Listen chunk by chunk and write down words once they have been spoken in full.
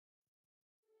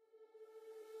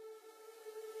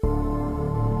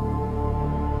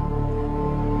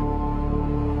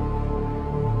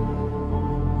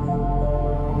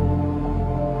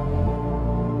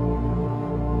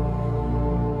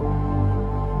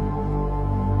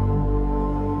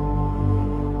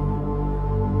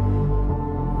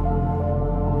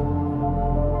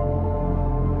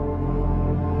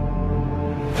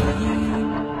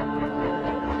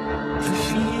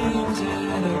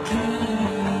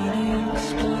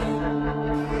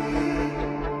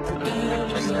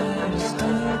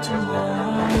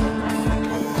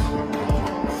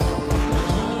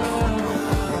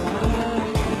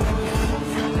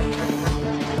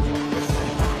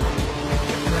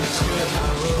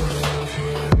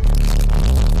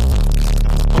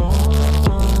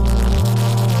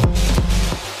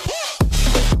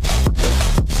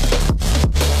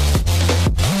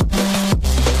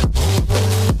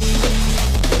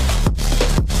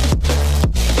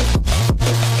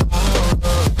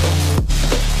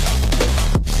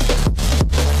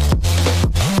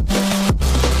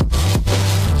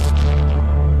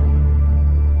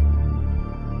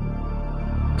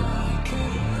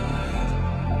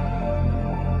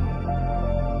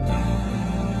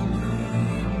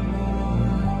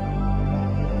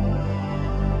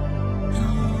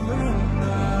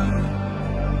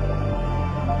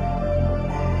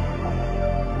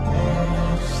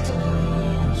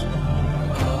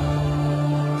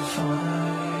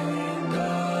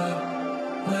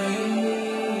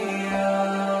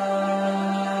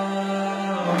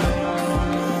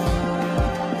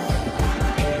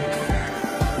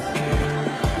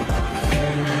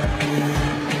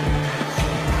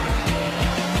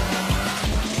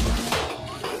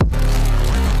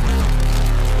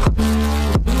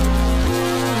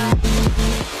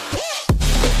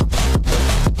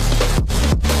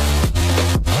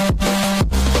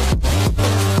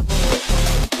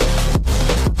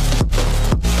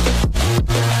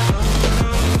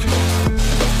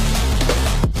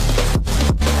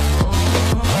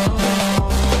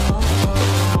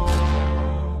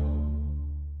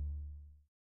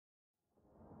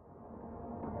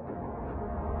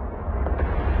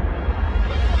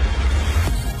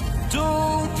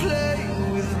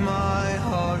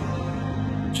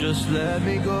Just let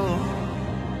me go,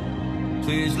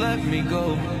 please let me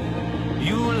go.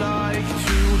 You like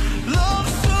to love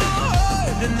so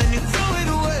hard and then you throw it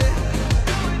away.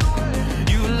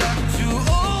 You like to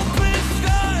open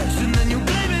skies and then you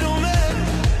blame it on me.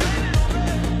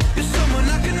 You're someone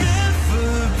I can never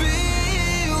be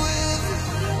with.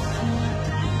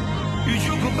 You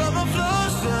joke about my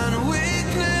flaws and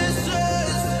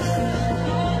weaknesses.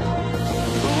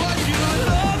 Why'd you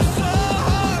love so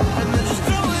hard and then just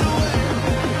throw it away?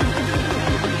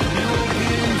 You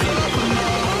opened up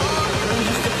my heart and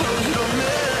just to close it on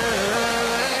me.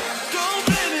 Don't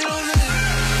blame it on me.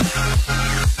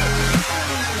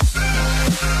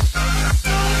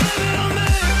 Don't blame it on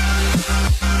me.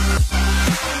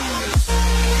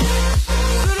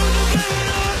 So don't you blame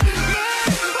it on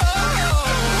me.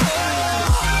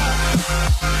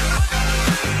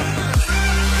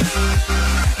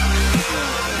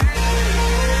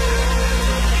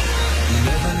 You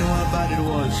never knew how bad it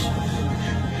was.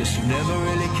 Guess you never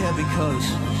really cared because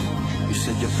you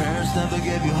said your parents never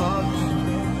gave you hugs,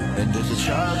 and as a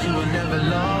child you were never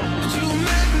loved. You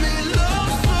made me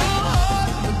love so hard,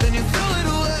 but then you threw it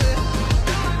away.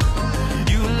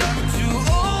 You like to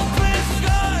open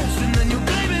skies and then you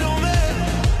blame it on me.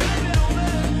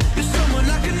 You're someone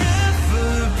I can never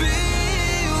be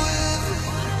with.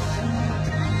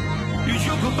 You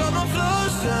joke about my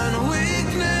flaws and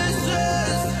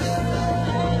weaknesses.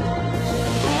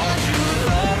 Why'd you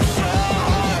love so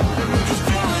hard and then just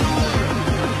throw it away?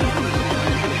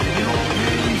 You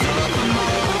opened up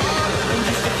my heart and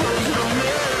just to close it on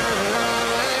me.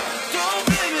 Don't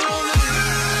blame it on me.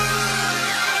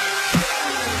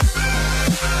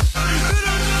 Don't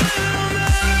blame it on me.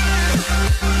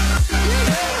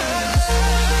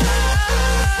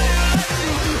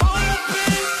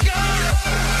 Open skies.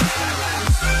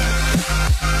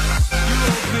 You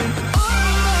opened all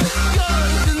my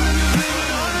skies and then you blame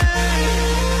it on me.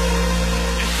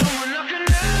 You're someone I can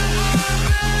never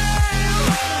be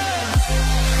with.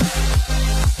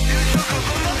 You took up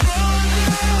all my flaws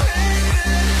and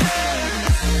weaknesses.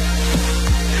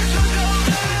 So don't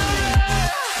blame it on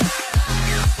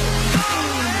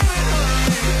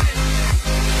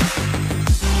me.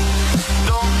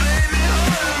 Don't blame it on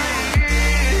me.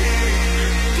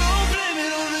 Don't blame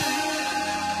it on me.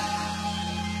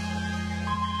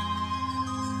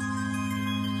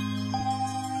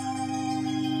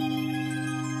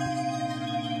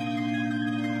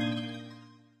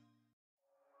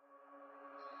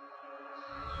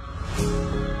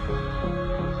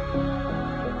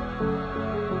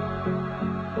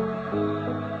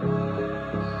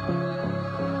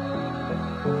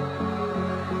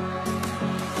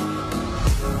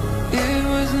 It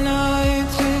was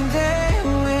night and day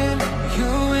when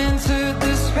you entered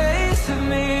the space of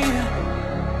me.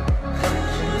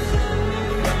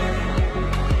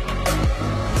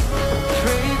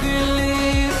 Fragrantly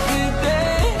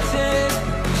sedated,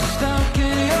 stuck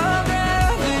in your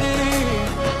gravity.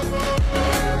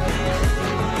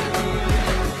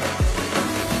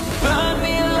 Burn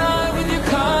me alive with your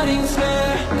cutting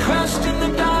stare, crushed in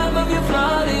the dive of your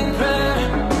flooding prayer.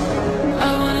 I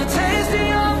wanna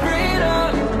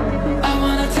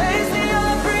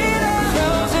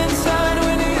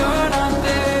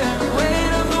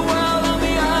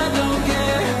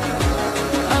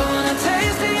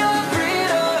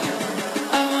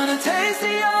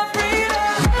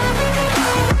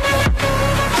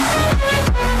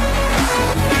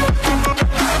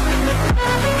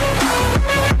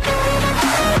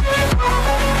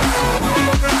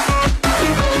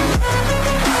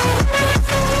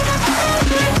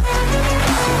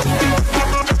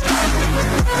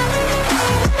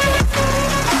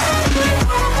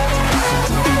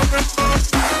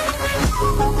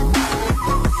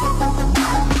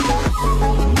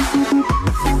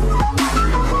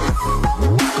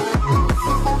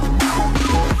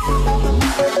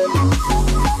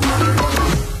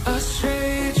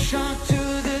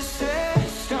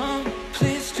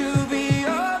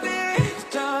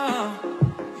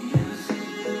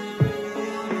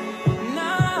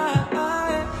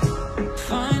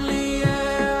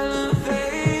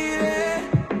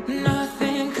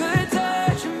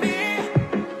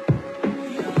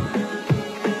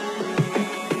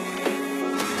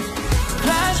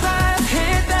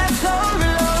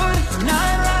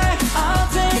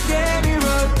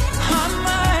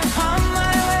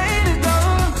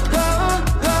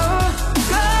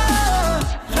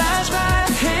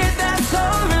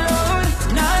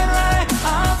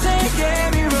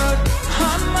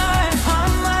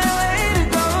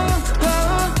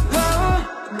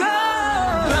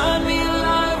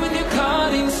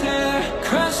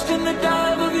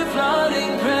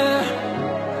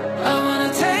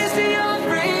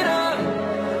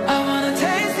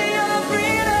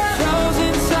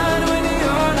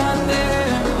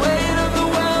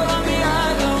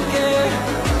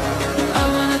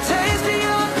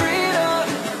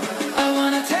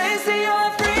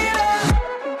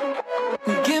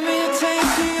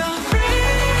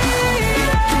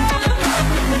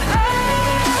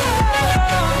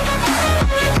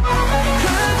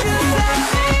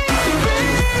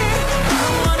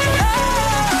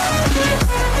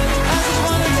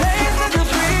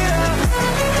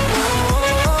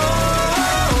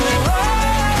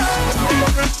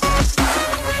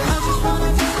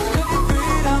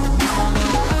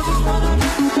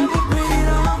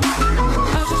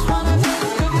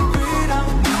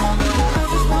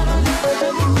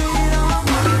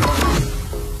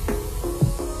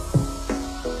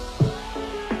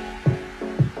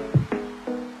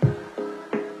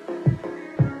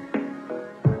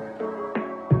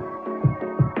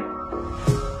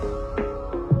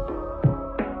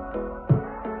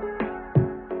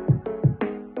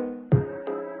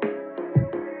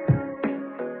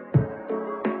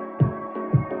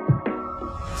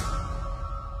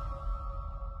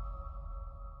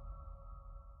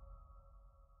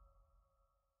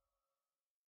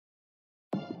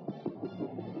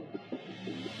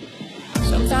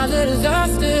Sometimes a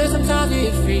disaster, sometimes we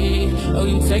get free. Oh,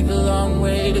 you take the long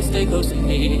way to stay close to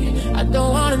me. I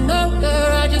don't wanna know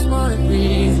her, I just wanna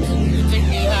breathe. You take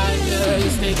me higher, you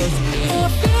stay close to me. Oh, I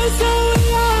feel so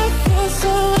alive, feel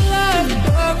so alive. The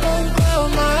dark won't cloud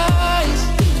my eyes.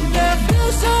 Yeah, I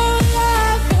feel so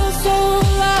alive, feel so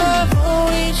alive. Oh,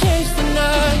 we chase the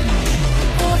night.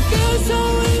 Oh, I feel so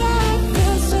alive,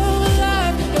 feel so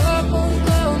alive. The dark won't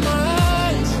cloud my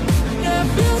eyes. Yeah, I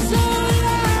feel so alive.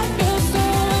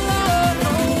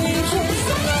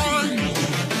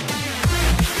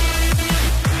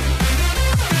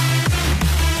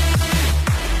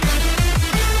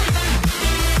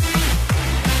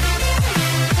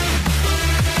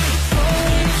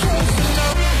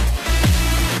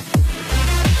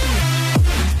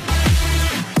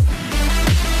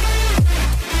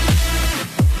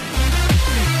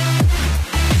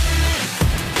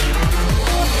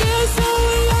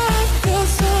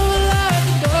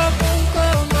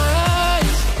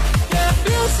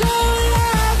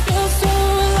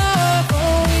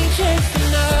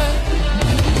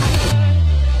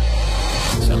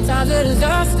 Sometimes a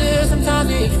disaster, sometimes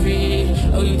we get free.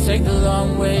 Oh, you take the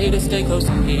long way to stay close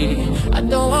to me. I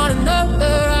don't wanna know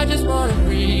her, I just wanna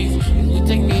breathe. You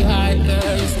take me higher,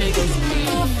 you stay close to me.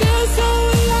 I feel so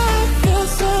alive, feel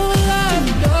so alive.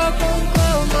 The dark won't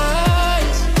cloud my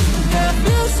eyes. Yeah, I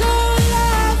feel so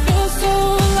alive, feel so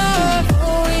alive.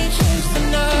 Oh, we chase the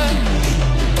night.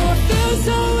 Oh, I feel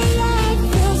so alive,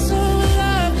 feel so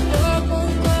alive. The dark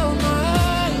won't cloud my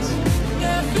eyes.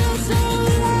 Yeah, I feel so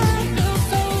alive, feel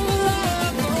so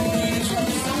alive. Oh, we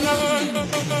chase the night.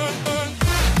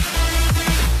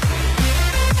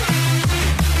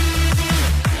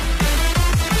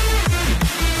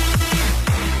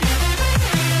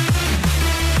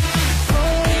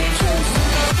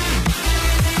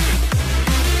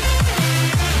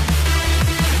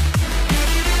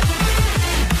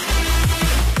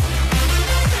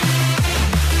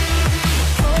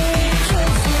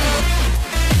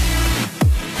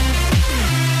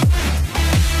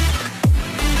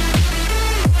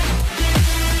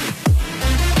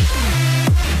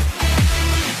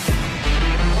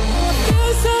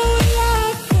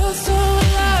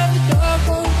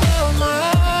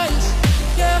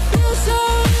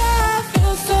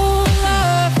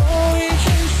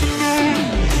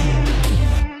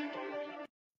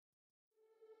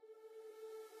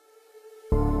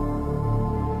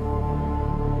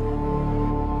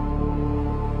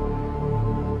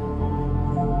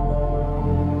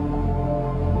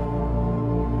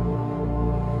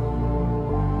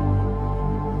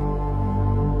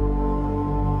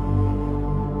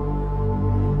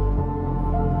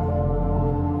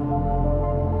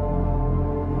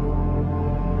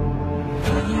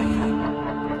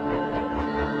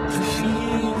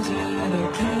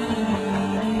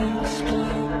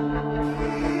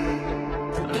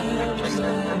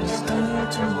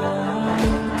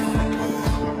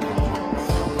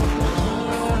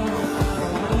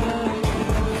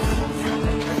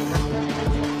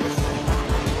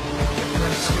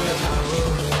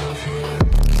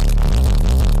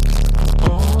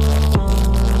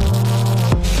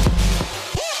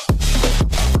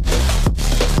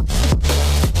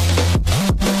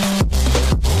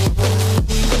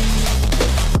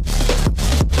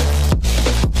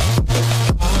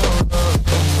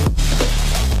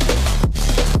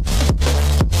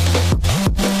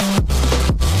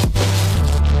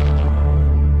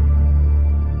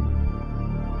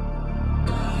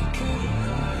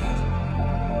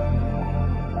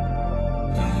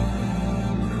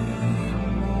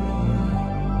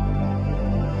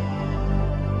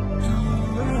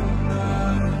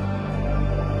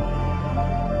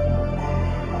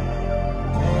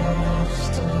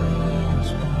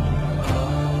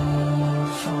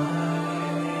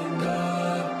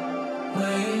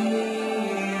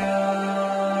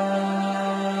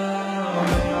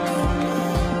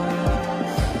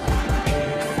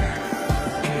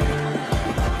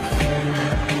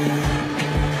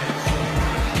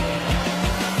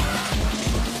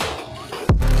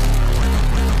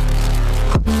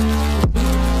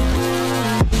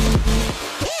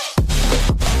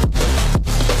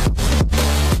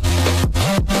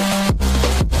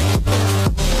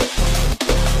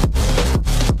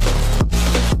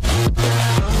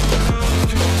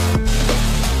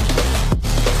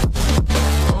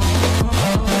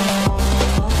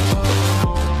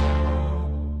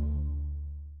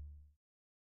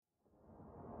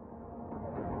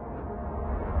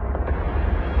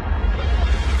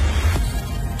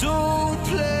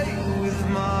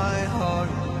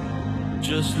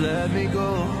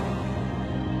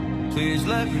 Please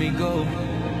let me go.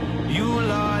 You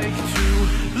like to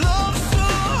love so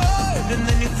hard and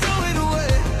then you throw it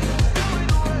away.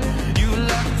 You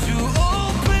like to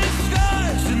open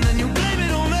skies and then you blame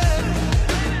it on me.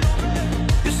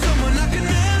 You're someone I can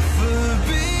never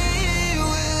be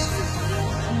with.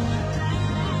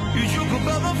 You joke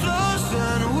about my flaws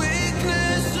and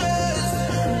weaknesses.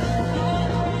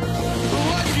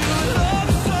 Why'd you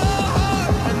love so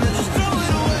hard and then just throw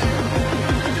it away?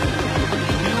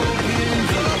 You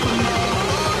opened up my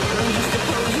heart and just to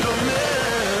close it on me.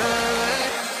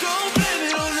 Don't blame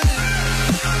it on me.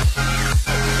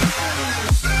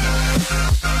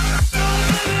 Don't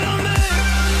blame it on me.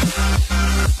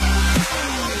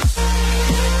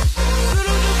 So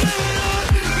don't you blame it on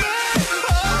me.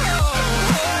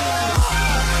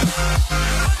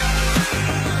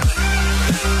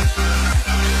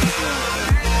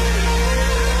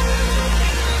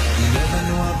 You never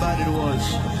knew how bad it was.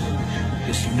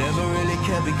 Guess you never really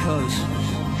cared because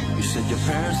you said your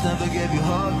parents never gave you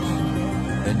hugs,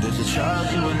 and as a child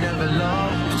you were never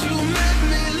loved. You made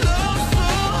me love so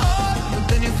hard, but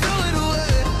then you threw it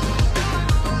away.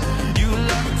 You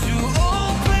like to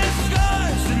open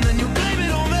skies and then you blame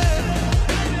it on me.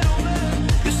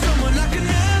 You're someone I can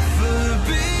never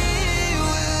be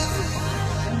with.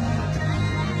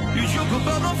 You joke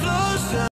about my flaws.